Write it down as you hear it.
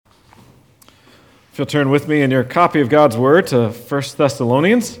If you'll turn with me in your copy of God's Word to 1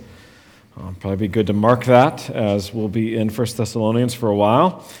 Thessalonians, it'll probably be good to mark that as we'll be in 1 Thessalonians for a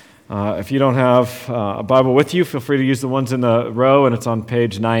while. If you don't have a Bible with you, feel free to use the ones in the row, and it's on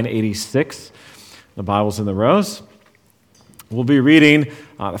page 986. The Bible's in the rows. We'll be reading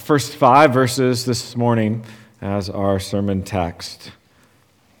the first 5 verses this morning as our sermon text.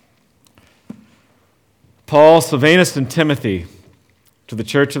 Paul, Silvanus, and Timothy, to the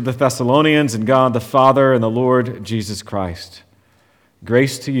church of the Thessalonians, and God the Father and the Lord Jesus Christ.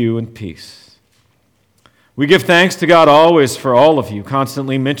 Grace to you and peace. We give thanks to God always for all of you,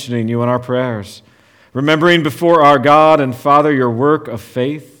 constantly mentioning you in our prayers, remembering before our God and Father your work of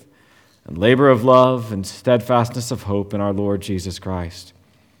faith and labor of love and steadfastness of hope in our Lord Jesus Christ.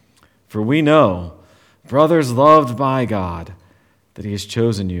 For we know, brothers loved by God, that He has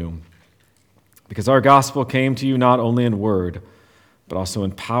chosen you, because our gospel came to you not only in word, but also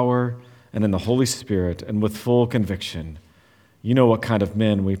in power and in the Holy Spirit and with full conviction. You know what kind of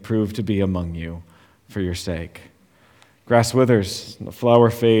men we prove to be among you for your sake. Grass withers, and the flower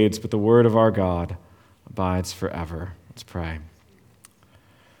fades, but the word of our God abides forever. Let's pray.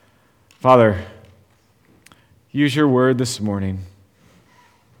 Father, use your word this morning.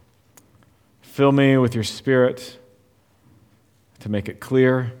 Fill me with your Spirit to make it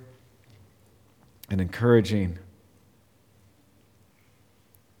clear and encouraging.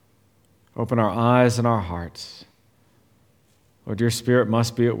 Open our eyes and our hearts. Lord, your Spirit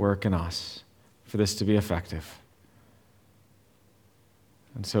must be at work in us for this to be effective.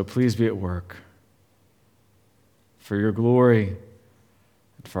 And so please be at work for your glory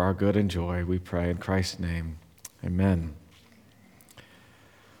and for our good and joy, we pray in Christ's name. Amen.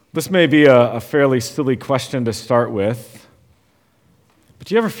 This may be a fairly silly question to start with, but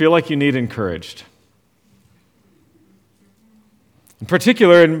do you ever feel like you need encouraged? In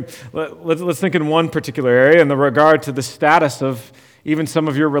particular, and let's think in one particular area in the regard to the status of even some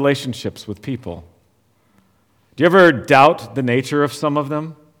of your relationships with people. Do you ever doubt the nature of some of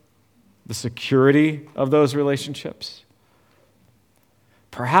them? The security of those relationships?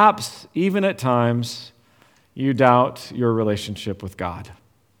 Perhaps even at times you doubt your relationship with God.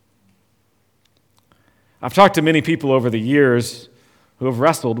 I've talked to many people over the years who have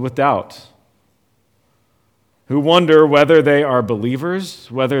wrestled with doubt, who wonder whether they are believers,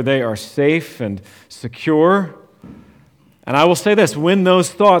 whether they are safe and secure. And I will say this, when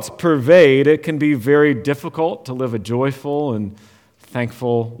those thoughts pervade, it can be very difficult to live a joyful and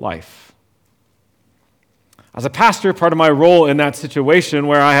thankful life. As a pastor, part of my role in that situation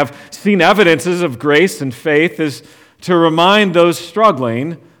where I have seen evidences of grace and faith is to remind those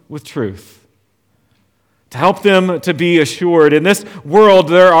struggling with truth, to help them to be assured. In this world,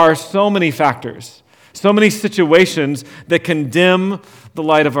 there are so many factors, so many situations that can dim the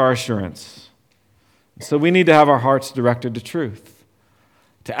light of our assurance. So we need to have our hearts directed to truth,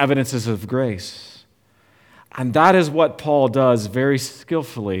 to evidences of grace. And that is what Paul does very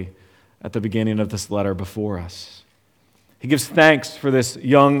skillfully at the beginning of this letter before us. He gives thanks for this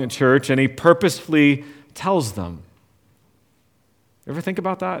young church, and he purposefully tells them. You ever think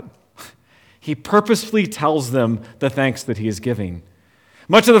about that? He purposefully tells them the thanks that he is giving.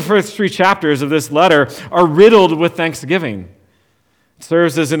 Much of the first 3 chapters of this letter are riddled with thanksgiving. It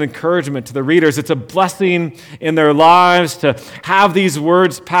serves as an encouragement to the readers. It's a blessing in their lives to have these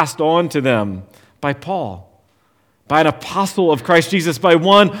words passed on to them by Paul, by an apostle of Christ Jesus, by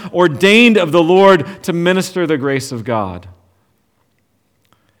one ordained of the Lord to minister the grace of God.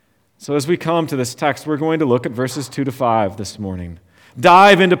 So as we come to this text, we're going to look at verses 2 to 5 this morning.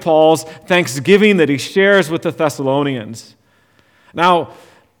 Dive into Paul's thanksgiving that he shares with the Thessalonians. Now,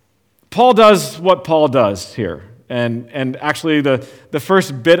 Paul does what Paul does here. And actually, the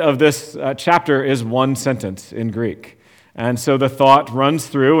first bit of this chapter is one sentence in Greek. And so the thought runs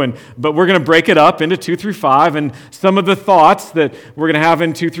through, but we're going to break it up into 2 through 5. And some of the thoughts that we're going to have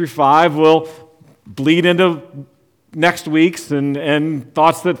in 2 through 5 will bleed into next week's, and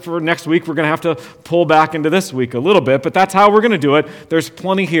thoughts that for next week we're going to have to pull back into this week a little bit. But that's how we're going to do it. There's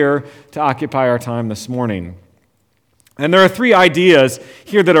plenty here to occupy our time this morning. And there are 3 ideas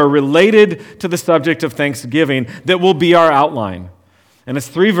here that are related to the subject of thanksgiving that will be our outline. And it's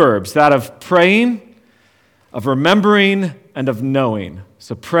 3 verbs, that of praying, of remembering, and of knowing.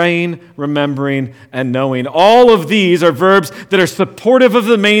 So praying, remembering, and knowing. All of these are verbs that are supportive of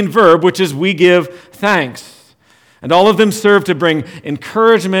the main verb, which is we give thanks. And all of them serve to bring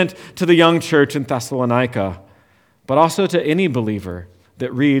encouragement to the young church in Thessalonica, but also to any believer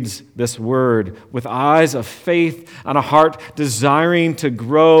that reads this word with eyes of faith and a heart desiring to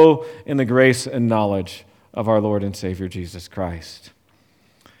grow in the grace and knowledge of our Lord and Savior Jesus Christ.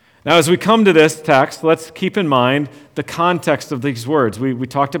 Now, as we come to this text, let's keep in mind the context of these words. We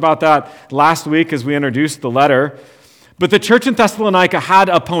talked about that last week as we introduced the letter. But the church in Thessalonica had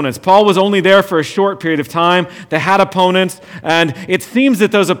opponents. Paul was only there for a short period of time. They had opponents, and it seems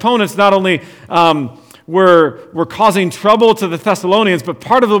that those opponents not only were causing trouble to the Thessalonians, but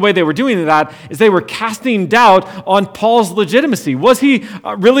part of the way they were doing that is they were casting doubt on Paul's legitimacy. Was he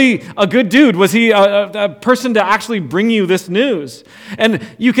really a good dude? Was he a person to actually bring you this news? And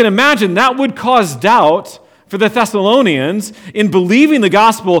you can imagine that would cause doubt for the Thessalonians in believing the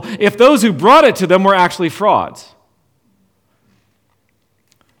gospel if those who brought it to them were actually frauds.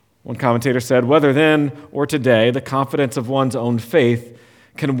 One commentator said, whether then or today, the confidence of one's own faith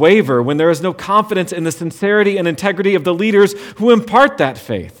can waver when there is no confidence in the sincerity and integrity of the leaders who impart that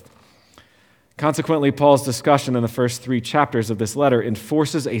faith. Consequently, Paul's discussion in the first 3 chapters of this letter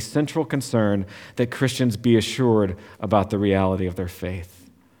enforces a central concern that Christians be assured about the reality of their faith.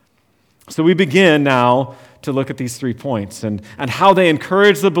 So we begin now to look at these 3 points and how they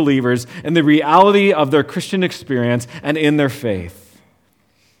encourage the believers in the reality of their Christian experience and in their faith.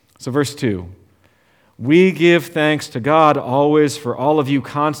 So verse 2. We give thanks to God always for all of you,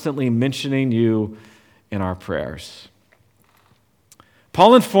 constantly mentioning you in our prayers.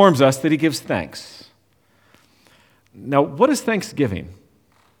 Paul informs us that he gives thanks. Now, what is thanksgiving?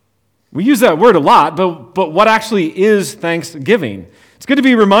 We use that word a lot, but what actually is thanksgiving? It's good to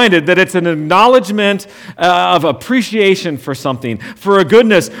be reminded that it's an acknowledgement of appreciation for something, for a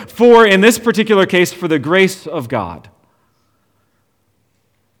goodness, for, in this particular case, for the grace of God.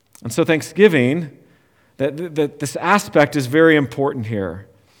 And so thanksgiving, that this aspect is very important here.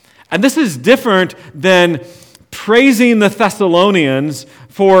 And this is different than praising the Thessalonians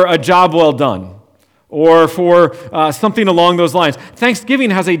for a job well done or for something along those lines.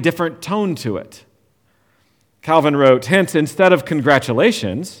 Thanksgiving has a different tone to it. Calvin wrote, hence, instead of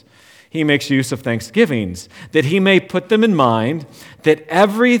congratulations, he makes use of thanksgivings, that he may put them in mind that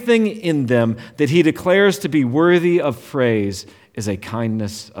everything in them that he declares to be worthy of praise is a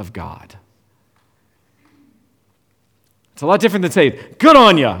kindness of God. It's a lot different than saying, good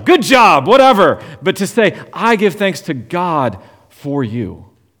on you, good job, whatever. But to say, I give thanks to God for you.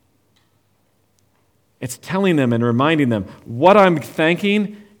 It's telling them and reminding them, what I'm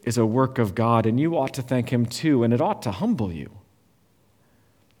thanking is a work of God, and you ought to thank him too, and it ought to humble you.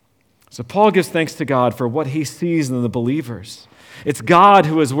 So Paul gives thanks to God for what he sees in the believers. It's God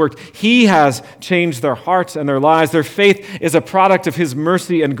who has worked. He has changed their hearts and their lives. Their faith is a product of his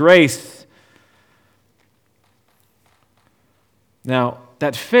mercy and grace. Now,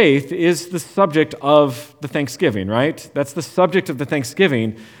 that faith is the subject of the thanksgiving, right? That's the subject of the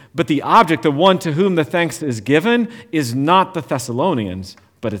thanksgiving. But the object, the one to whom the thanks is given, is not the Thessalonians,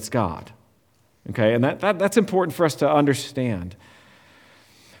 but it's God. Okay, and that's important for us to understand.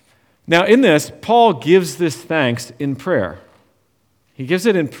 Now, in this, Paul gives this thanks in prayer. He gives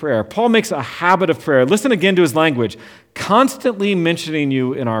it in prayer. Paul makes a habit of prayer. Listen again to his language. Constantly mentioning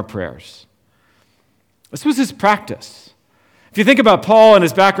you in our prayers. This was his practice. If you think about Paul and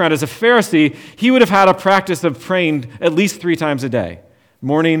his background as a Pharisee, he would have had a practice of praying at least 3 times a day,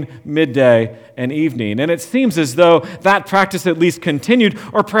 morning, midday, and evening. And it seems as though that practice at least continued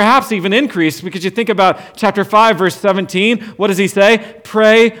or perhaps even increased, because you think about chapter 5, verse 17. What does he say?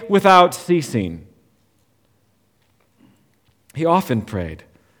 Pray without ceasing. He often prayed.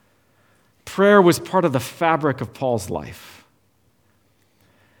 Prayer was part of the fabric of Paul's life.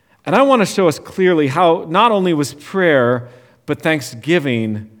 And I want to show us clearly how not only was prayer, but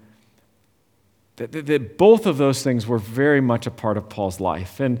thanksgiving, that both of those things were very much a part of Paul's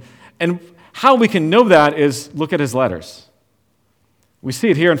life. And how we can know that is look at his letters. We see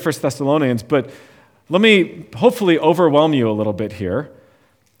it here in 1 Thessalonians, but let me hopefully overwhelm you a little bit here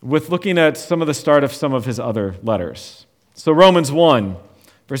with looking at some of the start of some of his other letters. So Romans 1,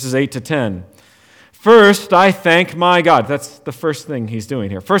 verses 8 to 10. First, I thank my God. That's the first thing he's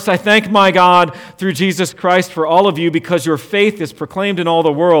doing here. First, I thank my God through Jesus Christ for all of you, because your faith is proclaimed in all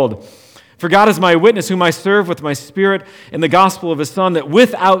the world. For God is my witness, whom I serve with my spirit in the gospel of his Son, that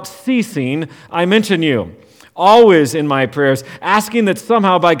without ceasing I mention you, always in my prayers, asking that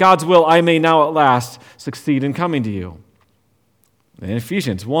somehow by God's will I may now at last succeed in coming to you. In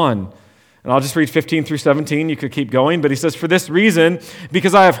Ephesians 1, and I'll just read 15 through 17. You could keep going, but he says, for this reason,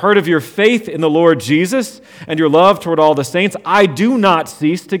 because I have heard of your faith in the Lord Jesus and your love toward all the saints, I do not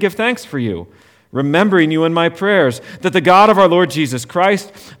cease to give thanks for you, remembering you in my prayers, that the God of our Lord Jesus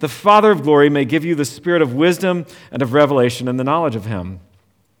Christ, the Father of glory, may give you the spirit of wisdom and of revelation and the knowledge of him.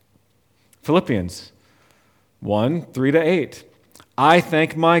 Philippians 1, 3 to 8. I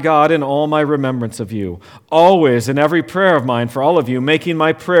thank my God in all my remembrance of you, always in every prayer of mine for all of you, making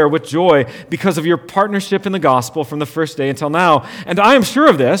my prayer with joy because of your partnership in the gospel from the first day until now. And I am sure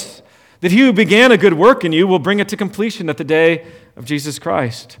of this, that he who began a good work in you will bring it to completion at the day of Jesus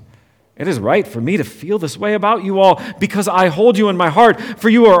Christ. It is right for me to feel this way about you all because I hold you in my heart, for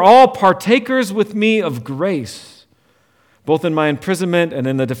you are all partakers with me of grace, both in my imprisonment and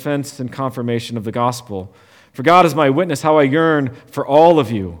in the defense and confirmation of the gospel. For God is my witness how I yearn for all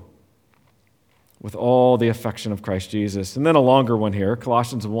of you with all the affection of Christ Jesus. And then a longer one here,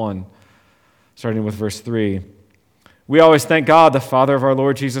 Colossians 1, starting with verse 3. We always thank God, the Father of our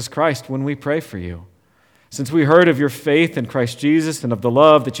Lord Jesus Christ, when we pray for you, since we heard of your faith in Christ Jesus and of the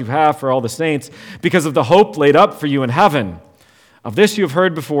love that you have for all the saints, because of the hope laid up for you in heaven. Of this you have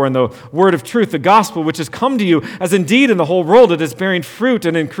heard before in the word of truth, the gospel which has come to you, as indeed in the whole world it is bearing fruit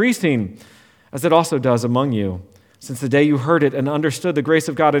and increasing, as it also does among you, since the day you heard it and understood the grace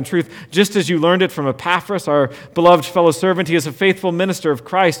of God in truth, just as you learned it from Epaphras, our beloved fellow servant. He is a faithful minister of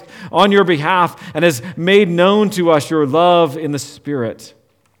Christ on your behalf and has made known to us your love in the Spirit.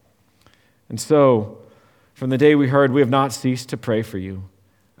 And so, from the day we heard, we have not ceased to pray for you,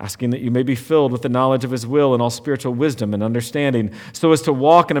 asking that you may be filled with the knowledge of his will and all spiritual wisdom and understanding, so as to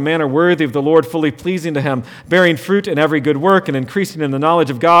walk in a manner worthy of the Lord, fully pleasing to him, bearing fruit in every good work and increasing in the knowledge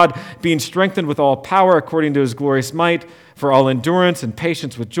of God, being strengthened with all power according to his glorious might, for all endurance and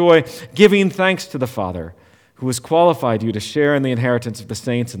patience with joy, giving thanks to the Father, who has qualified you to share in the inheritance of the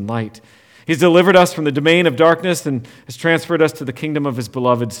saints in light. He's delivered us from the domain of darkness and has transferred us to the kingdom of his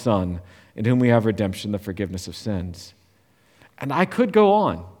beloved Son, in whom we have redemption, the forgiveness of sins. And I could go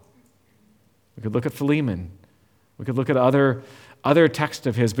on. We could look at Philemon. We could look at other texts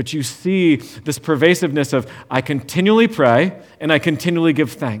of his, but you see this pervasiveness of, I continually pray and I continually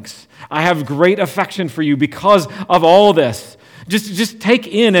give thanks. I have great affection for you because of all this. Just take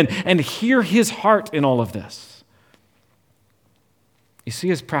in and hear his heart in all of this. You see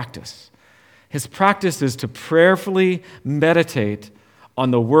his practice. His practice is to prayerfully meditate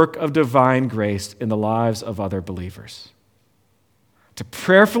on the work of divine grace in the lives of other believers. To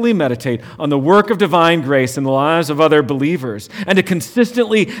prayerfully meditate on the work of divine grace in the lives of other believers, and to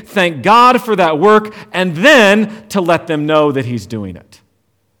consistently thank God for that work, and then to let them know that he's doing it.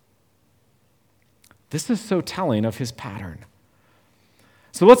 This is so telling of his pattern.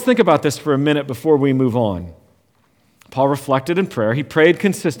 So let's think about this for a minute before we move on. Paul reflected in prayer. He prayed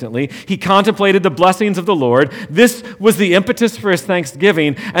consistently. He contemplated the blessings of the Lord. This was the impetus for his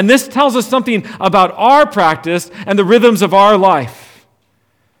thanksgiving, and this tells us something about our practice and the rhythms of our life.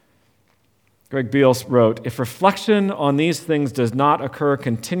 Greg Beale wrote, if reflection on these things does not occur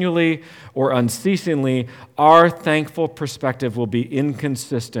continually or unceasingly, our thankful perspective will be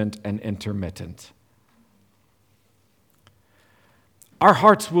inconsistent and intermittent. Our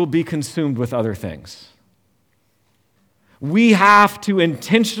hearts will be consumed with other things. We have to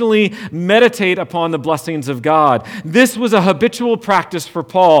intentionally meditate upon the blessings of God. This was a habitual practice for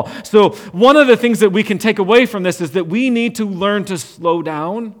Paul. So one of the things that we can take away from this is that we need to learn to slow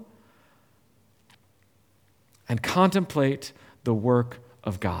down and contemplate the work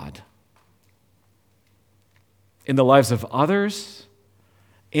of God in the lives of others,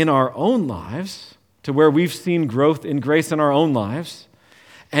 in our own lives, to where we've seen growth in grace in our own lives,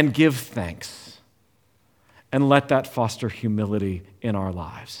 and give thanks, and let that foster humility in our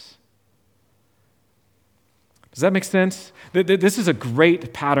lives. Does that make sense? This is a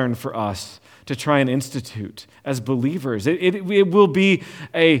great pattern for us to try and institute as believers. It will be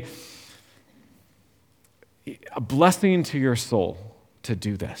a blessing to your soul to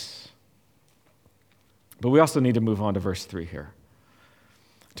do this. But we also need to move on to verse 3 here,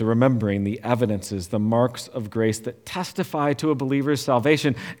 to remembering the evidences, the marks of grace that testify to a believer's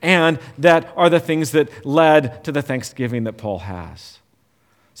salvation and that are the things that led to the thanksgiving that Paul has.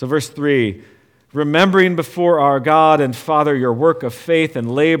 So verse 3, remembering before our God and Father your work of faith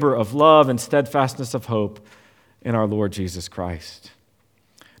and labor of love and steadfastness of hope in our Lord Jesus Christ.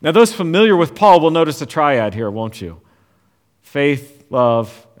 Now, those familiar with Paul will notice a triad here, won't you? Faith,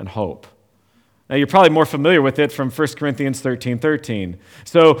 love, and hope. Now, you're probably more familiar with it from 1 Corinthians 13:13.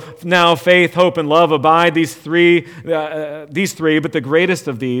 So now faith, hope, and love abide, these three, but the greatest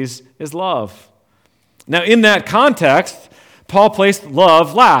of these is love. Now, in that context, Paul placed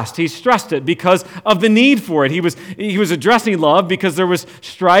love last. He stressed it because of the need for it. He was addressing love because there was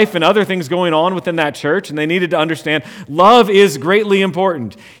strife and other things going on within that church, and they needed to understand love is greatly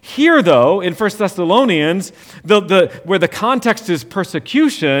important. Here, though, in 1 Thessalonians, where the context is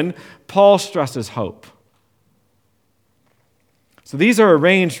persecution, Paul stresses hope. So these are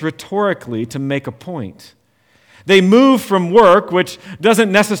arranged rhetorically to make a point. They move from work, which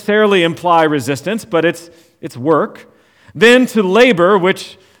doesn't necessarily imply resistance, but it's work, then to labor,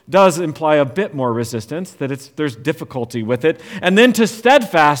 which does imply a bit more resistance, that there's difficulty with it, and then to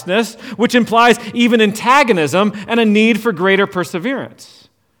steadfastness, which implies even antagonism and a need for greater perseverance.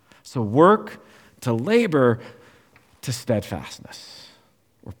 So work to labor to steadfastness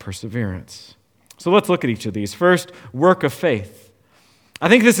or perseverance. So let's look at each of these. First, work of faith. I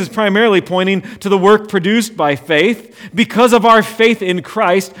think this is primarily pointing to the work produced by faith. Because of our faith in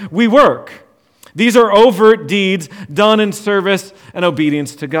Christ, we work. These are overt deeds done in service and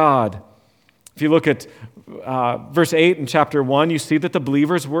obedience to God. If you look at verse 8 in chapter 1, you see that the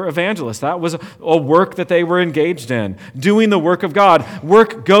believers were evangelists. That was a work that they were engaged in, doing the work of God.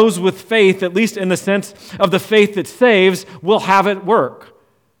 Work goes with faith, at least in the sense of the faith that saves will have it work.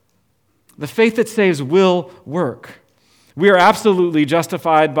 The faith that saves will work. We are absolutely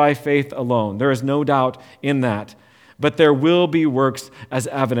justified by faith alone. There is no doubt in that. But there will be works as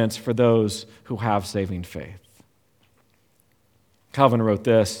evidence for those who have saving faith. Calvin wrote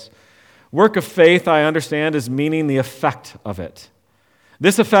this: work of faith, I understand, is meaning the effect of it.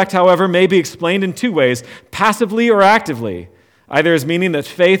 This effect, however, may be explained in two ways, passively or actively. Either as meaning that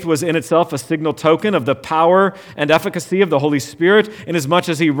faith was in itself a signal token of the power and efficacy of the Holy Spirit, inasmuch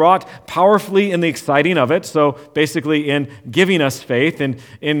as he wrought powerfully in the exciting of it, so basically in giving us faith, and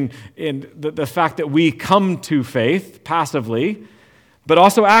in the fact that we come to faith passively, but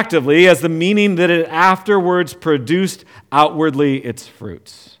also actively as the meaning that it afterwards produced outwardly its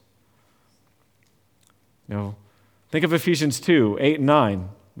fruits. Think of Ephesians 2, 8 and 9.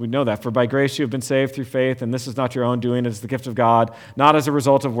 We know that. For by grace you have been saved through faith, and this is not your own doing, it is the gift of God, not as a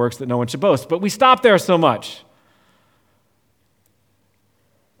result of works that no one should boast. But we stop there so much.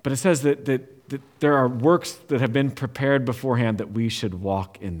 But it says that there are works that have been prepared beforehand that we should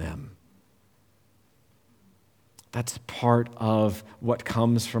walk in them. That's part of what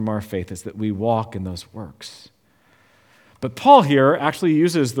comes from our faith, is that we walk in those works. But Paul here actually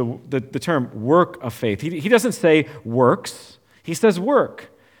uses the term work of faith. He doesn't say works, he says work.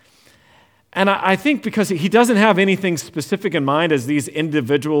 And I think because he doesn't have anything specific in mind as these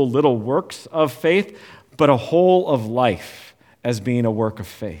individual little works of faith, but a whole of life as being a work of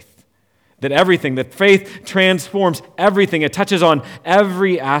faith. That faith transforms everything. It touches on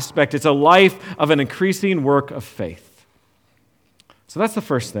every aspect. It's a life of an increasing work of faith. So that's the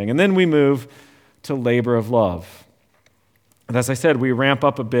first thing. And then we move to labor of love. And as I said, we ramp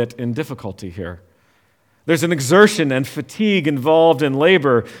up a bit in difficulty here. There's an exertion and fatigue involved in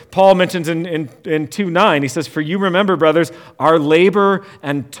labor. Paul mentions in 2:9, he says, "For you remember, brothers, our labor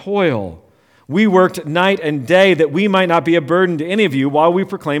and toil. We worked night and day that we might not be a burden to any of you while we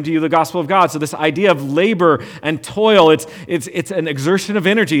proclaim to you the gospel of God." So this idea of labor and toil, it's an exertion of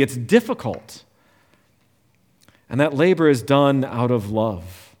energy. It's difficult. And that labor is done out of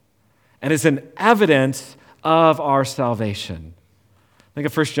love and is an evidence of our salvation. Think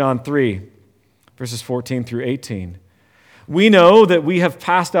of 1 John 3. Verses 14 through 18. We know that we have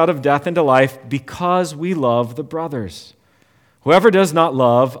passed out of death into life because we love the brothers. Whoever does not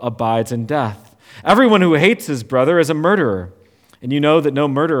love abides in death. Everyone who hates his brother is a murderer, and you know that no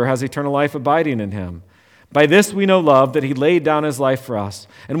murderer has eternal life abiding in him. By this we know love, that he laid down his life for us,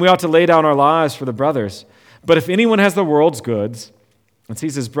 and we ought to lay down our lives for the brothers. But if anyone has the world's goods and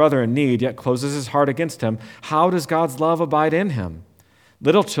sees his brother in need, yet closes his heart against him, how does God's love abide in him?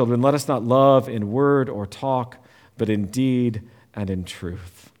 Little children, let us not love in word or talk, but in deed and in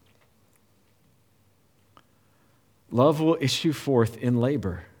truth. Love will issue forth in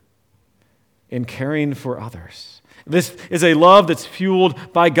labor, in caring for others. This is a love that's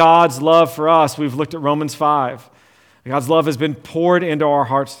fueled by God's love for us. We've looked at Romans 5. God's love has been poured into our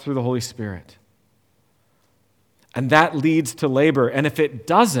hearts through the Holy Spirit. And that leads to labor. And if it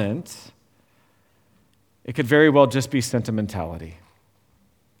doesn't, it could very well just be sentimentality.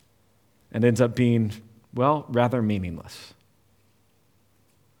 And ends up being, well, rather meaningless.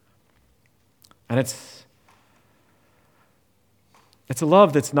 And it's a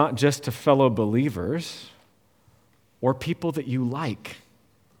love that's not just to fellow believers or people that you like,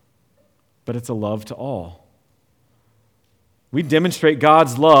 but it's a love to all. We demonstrate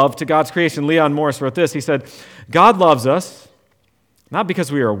God's love to God's creation. Leon Morris wrote this. He said, God loves us not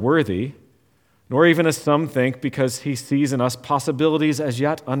because we are worthy, nor even as some think, because he sees in us possibilities as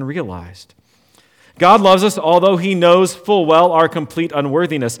yet unrealized. God loves us although he knows full well our complete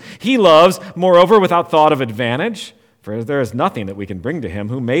unworthiness. He loves, moreover, without thought of advantage, for there is nothing that we can bring to him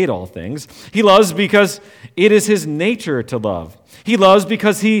who made all things. He loves because it is his nature to love. He loves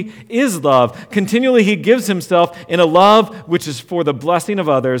because he is love. Continually he gives himself in a love which is for the blessing of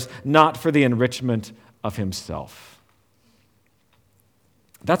others, not for the enrichment of himself.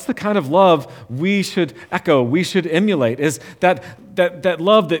 That's the kind of love we should echo, we should emulate, is that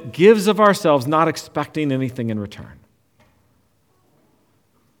love that gives of ourselves, not expecting anything in return,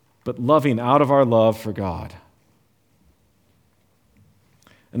 but loving out of our love for God.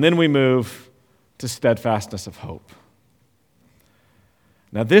 And then we move to steadfastness of hope.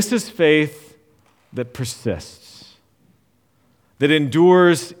 Now, this is faith that persists, that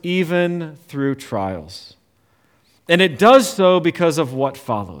endures even through trials. And it does so because of what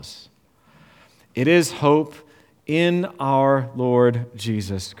follows. It is hope in our Lord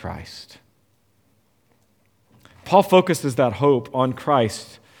Jesus Christ. Paul focuses that hope on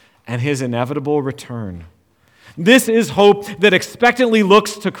Christ and his inevitable return. This is hope that expectantly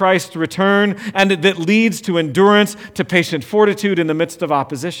looks to Christ's return and that leads to endurance, to patient fortitude in the midst of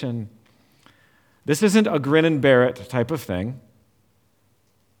opposition. This isn't a grin and bear it type of thing,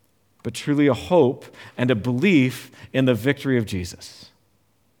 but truly a hope and a belief in the victory of Jesus.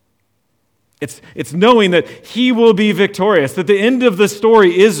 It's knowing that he will be victorious, that the end of the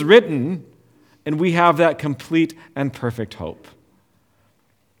story is written, and we have that complete and perfect hope.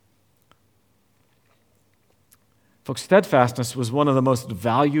 Folks, steadfastness was one of the most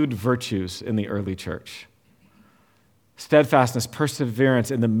valued virtues in the early church. Steadfastness,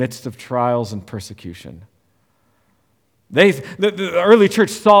 perseverance in the midst of trials and persecution. The early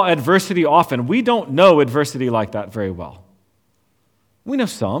church saw adversity often. We don't know adversity like that very well. We know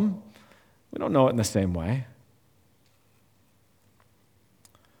some. We don't know it in the same way.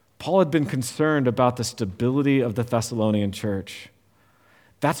 Paul had been concerned about the stability of the Thessalonian church.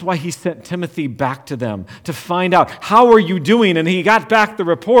 That's why he sent Timothy back to them to find out, how are you doing? And he got back the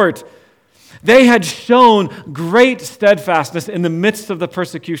report. They had shown great steadfastness in the midst of the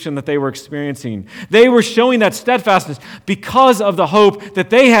persecution that they were experiencing. They were showing that steadfastness because of the hope that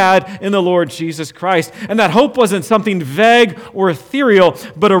they had in the Lord Jesus Christ. And that hope wasn't something vague or ethereal,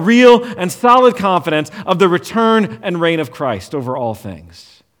 but a real and solid confidence of the return and reign of Christ over all things.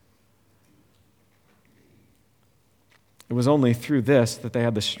 It was only through this that they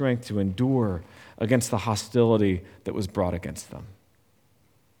had the strength to endure against the hostility that was brought against them.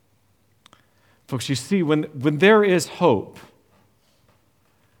 Folks, you see, when there is hope,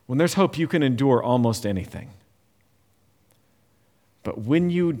 when there's hope, you can endure almost anything. But when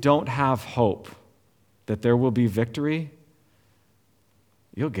you don't have hope that there will be victory,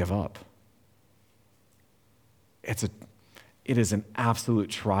 you'll give up. It is an absolute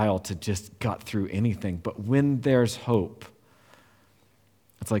trial to just gut through anything. But when there's hope,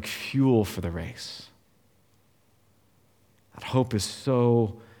 it's like fuel for the race. That hope is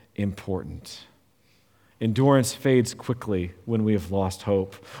so important. Endurance fades quickly when we have lost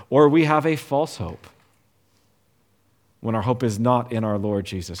hope, or we have a false hope when our hope is not in our Lord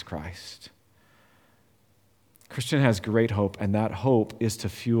Jesus Christ. Christian has great hope, and that hope is to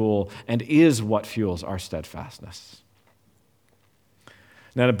fuel and is what fuels our steadfastness.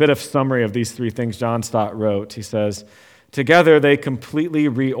 Now, a bit of summary of these three things John Stott wrote. He says, together they completely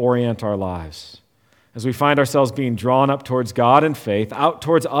reorient our lives as we find ourselves being drawn up towards God in faith, out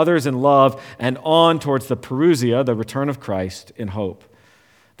towards others in love, and on towards the parousia, the return of Christ, in hope.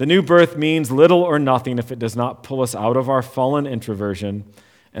 The new birth means little or nothing if it does not pull us out of our fallen introversion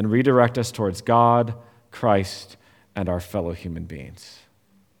and redirect us towards God, Christ, and our fellow human beings.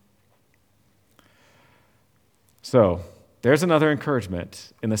 So, there's another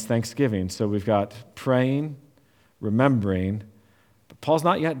encouragement in this Thanksgiving. So we've got praying, remembering, but Paul's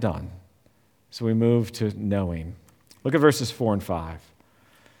not yet done. So we move to knowing. Look at verses 4 and 5.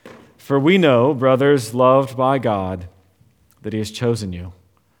 For we know, brothers loved by God, that he has chosen you,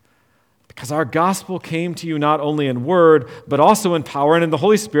 because our gospel came to you not only in word, but also in power and in the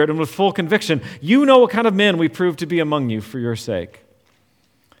Holy Spirit and with full conviction. You know what kind of men we proved to be among you for your sake.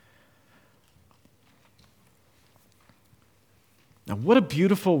 Now, what a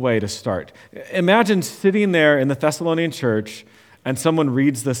beautiful way to start. Imagine sitting there in the Thessalonian church and someone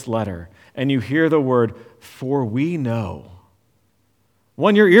reads this letter and you hear the word, for we know.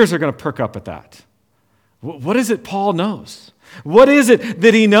 One, your ears are going to perk up at that. What is it Paul knows? What is it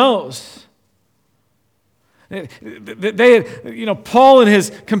that he knows? Paul and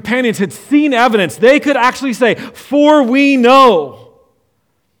his companions had seen evidence. They could actually say, for we know.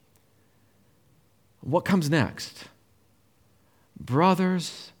 What comes next?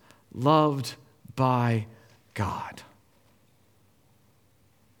 Brothers loved by God.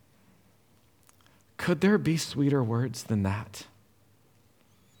 Could there be sweeter words than that?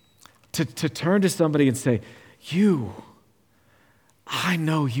 To turn to somebody and say, I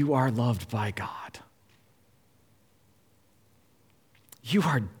know you are loved by God. You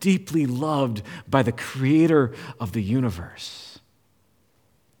are deeply loved by the Creator of the universe.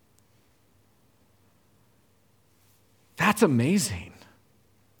 That's amazing.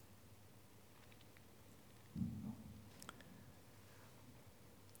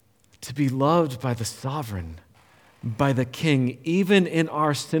 To be loved by the sovereign, by the King, even in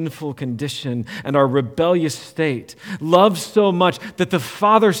our sinful condition and our rebellious state, loved so much that the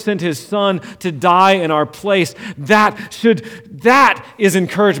Father sent his Son to die in our place. That is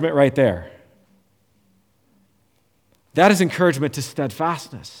encouragement right there. That is encouragement to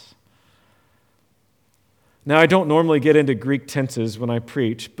steadfastness. Now, I don't normally get into Greek tenses when I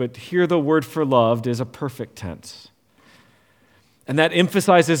preach, but here the word for loved is a perfect tense. And that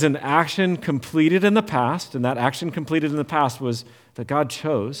emphasizes an action completed in the past, and that action completed in the past was that God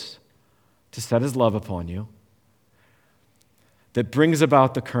chose to set his love upon you, that brings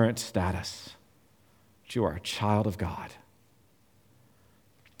about the current status, that you are a child of God.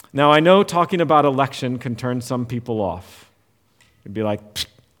 Now, I know talking about election can turn some people off. You'd be like,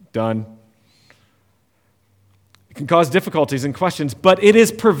 done. It can cause difficulties and questions, but it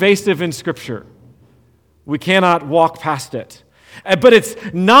is pervasive in Scripture. We cannot walk past it. But it's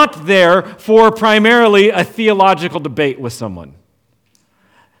not there for primarily a theological debate with someone.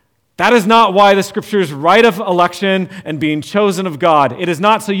 That is not why the Scriptures write of election and being chosen of God. It is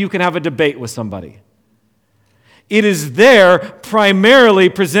not so you can have a debate with somebody. It is there primarily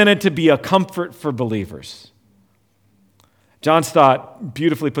presented to be a comfort for believers. John Stott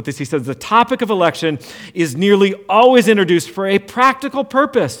beautifully put this. He says, the topic of election is nearly always introduced for a practical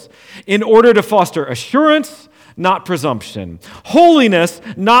purpose in order to foster assurance, not presumption, holiness,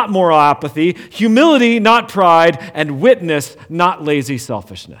 not moral apathy, humility, not pride, and witness, not lazy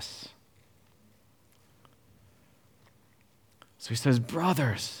selfishness. So he says,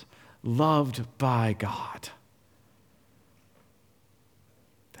 brothers, loved by God,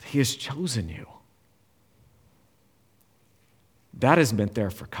 that he has chosen you. That is meant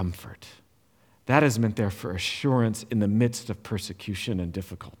there for comfort. That is meant there for assurance in the midst of persecution and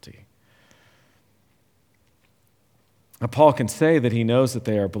difficulty. Now, Paul can say that he knows that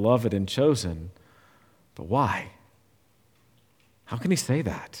they are beloved and chosen, but why? How can he say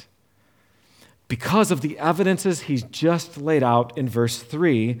that? Because of the evidences he's just laid out in verse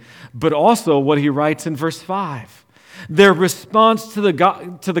 3, but also what he writes in verse 5. Their response to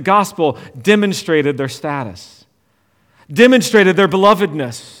the gospel demonstrated their status, demonstrated their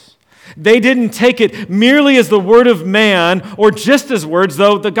belovedness. They didn't take it merely as the word of man or just as words,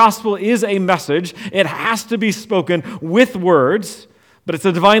 though the gospel is a message. It has to be spoken with words, but it's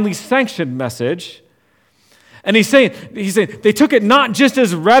a divinely sanctioned message. And he's saying they took it not just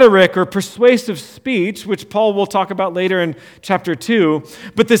as rhetoric or persuasive speech, which Paul will talk about later in chapter 2,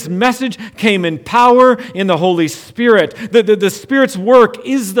 but this message came in power in the Holy Spirit. The Spirit's work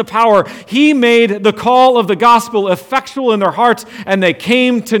is the power. He made the call of the gospel effectual in their hearts, and they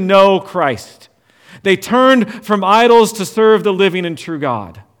came to know Christ. They turned from idols to serve the living and true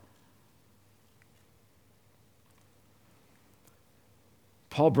God.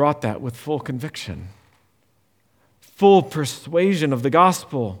 Paul brought that with full conviction, full persuasion of the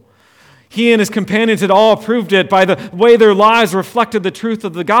gospel. He and his companions had all proved it by the way their lives reflected the truth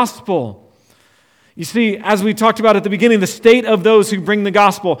of the gospel. You see, as we talked about at the beginning, the state of those who bring the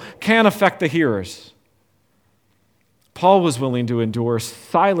gospel can affect the hearers. Paul was willing to endure.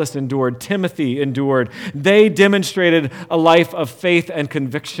 Silas endured. Timothy endured. They demonstrated a life of faith and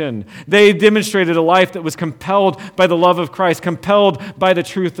conviction. They demonstrated a life that was compelled by the love of Christ, compelled by the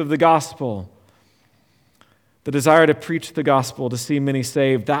truth of the gospel. The desire to preach the gospel, to see many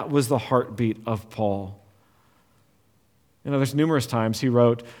saved, that was the heartbeat of Paul. There's numerous times he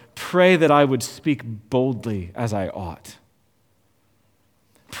wrote, "Pray that I would speak boldly as I ought.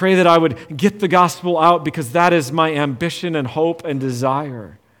 Pray that I would get the gospel out because that is my ambition and hope and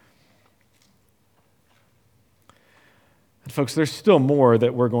desire." And folks, there's still more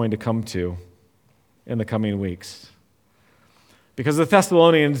that we're going to come to in the coming weeks. Because the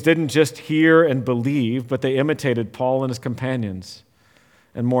Thessalonians didn't just hear and believe, but they imitated Paul and his companions.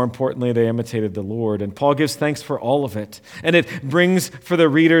 And more importantly, they imitated the Lord. And Paul gives thanks for all of it. And it brings for the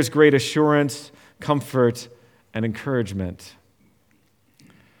readers great assurance, comfort, and encouragement.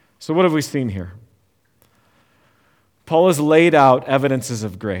 So what have we seen here? Paul has laid out evidences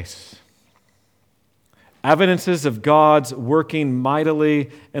of grace. Evidences of God's working mightily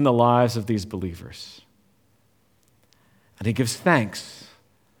in the lives of these believers. And he gives thanks,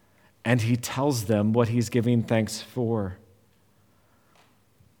 and he tells them what he's giving thanks for.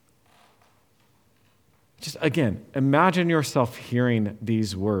 Just again, imagine yourself hearing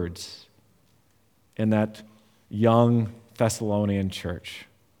these words in that young Thessalonian church.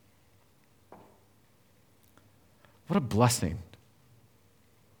 What a blessing.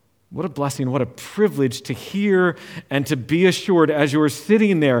 What a blessing, what a privilege to hear and to be assured as you're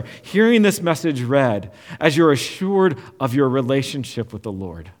sitting there, hearing this message read, as you're assured of your relationship with the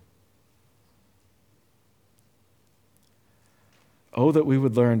Lord. Oh, that we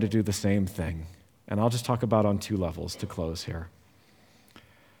would learn to do the same thing. And I'll just talk about on two levels to close here.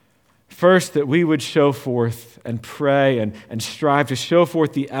 First, that we would show forth and pray and strive to show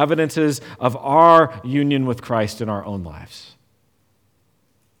forth the evidences of our union with Christ in our own lives.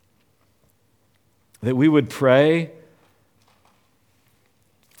 That we would pray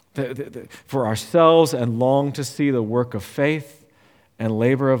for ourselves and long to see the work of faith and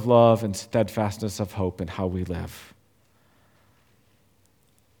labor of love and steadfastness of hope in how we live.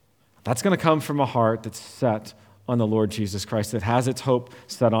 That's going to come from a heart that's set on the Lord Jesus Christ, that has its hope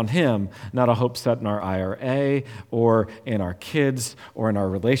set on Him, not a hope set in our IRA or in our kids or in our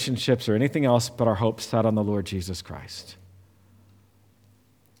relationships or anything else, but our hope set on the Lord Jesus Christ.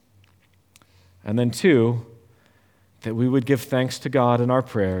 And then two, that we would give thanks to God in our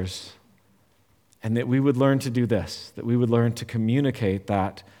prayers, and that we would learn to do this, that we would learn to communicate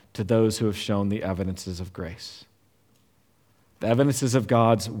that to those who have shown the evidences of grace. The evidences of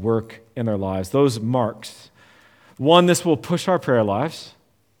God's work in their lives, those marks. One, this will push our prayer lives.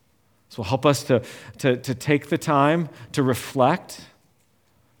 This will help us to take the time to reflect,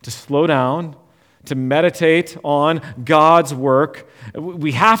 to slow down, to meditate on God's work.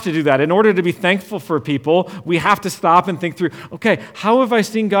 We have to do that. In order to be thankful for people, we have to stop and think through, okay, how have I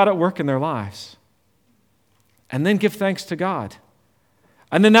seen God at work in their lives? And then give thanks to God.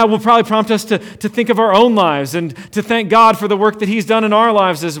 And then that will probably prompt us to think of our own lives and to thank God for the work that He's done in our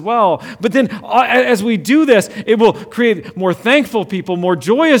lives as well. But then as we do this, it will create more thankful people, more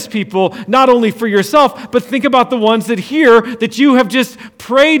joyous people, not only for yourself, but think about the ones that hear that you have just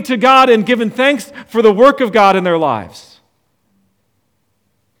prayed to God and given thanks for the work of God in their lives.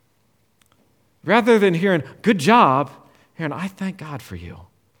 Rather than hearing, good job, hearing, I thank God for you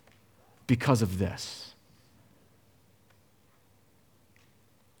because of this.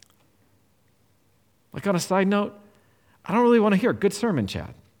 Like on a side note, I don't really want to hear, good sermon,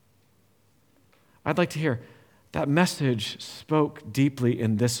 Chad. I'd like to hear, that message spoke deeply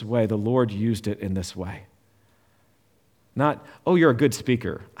in this way. The Lord used it in this way. Not, oh, you're a good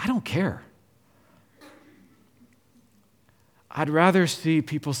speaker. I don't care. I'd rather see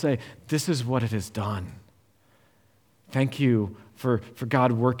people say, this is what it has done. Thank you for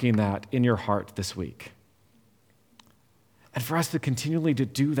God working that in your heart this week. And for us to continually to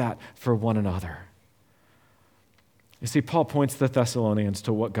do that for one another. You see, Paul points the Thessalonians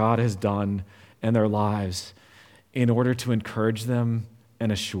to what God has done in their lives in order to encourage them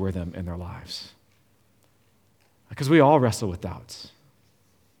and assure them in their lives. Because we all wrestle with doubts.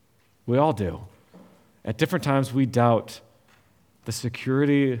 We all do. At different times, we doubt the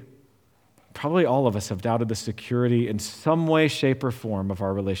security. Probably all of us have doubted the security in some way, shape, or form of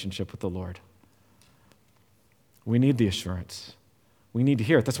our relationship with the Lord. We need the assurance. We need to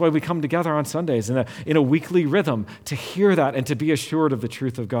hear it. That's why we come together on Sundays in a weekly rhythm to hear that and to be assured of the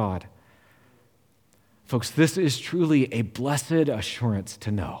truth of God. Folks, this is truly a blessed assurance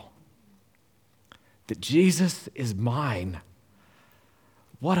to know that Jesus is mine.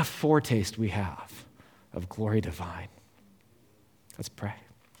 What a foretaste we have of glory divine. Let's pray.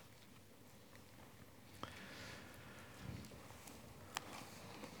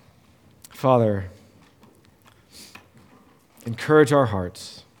 Father, encourage our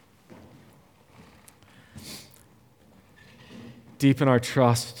hearts. Deepen our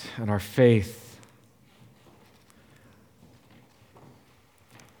trust and our faith.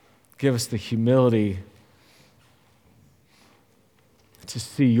 Give us the humility to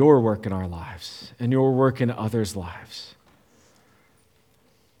see your work in our lives and your work in others' lives.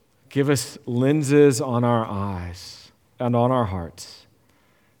 Give us lenses on our eyes and on our hearts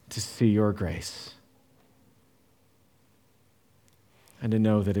to see your grace. And to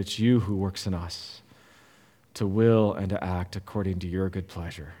know that it's you who works in us to will and to act according to your good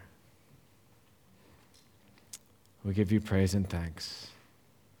pleasure. We give you praise and thanks.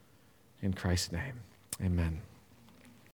 In Christ's name, amen.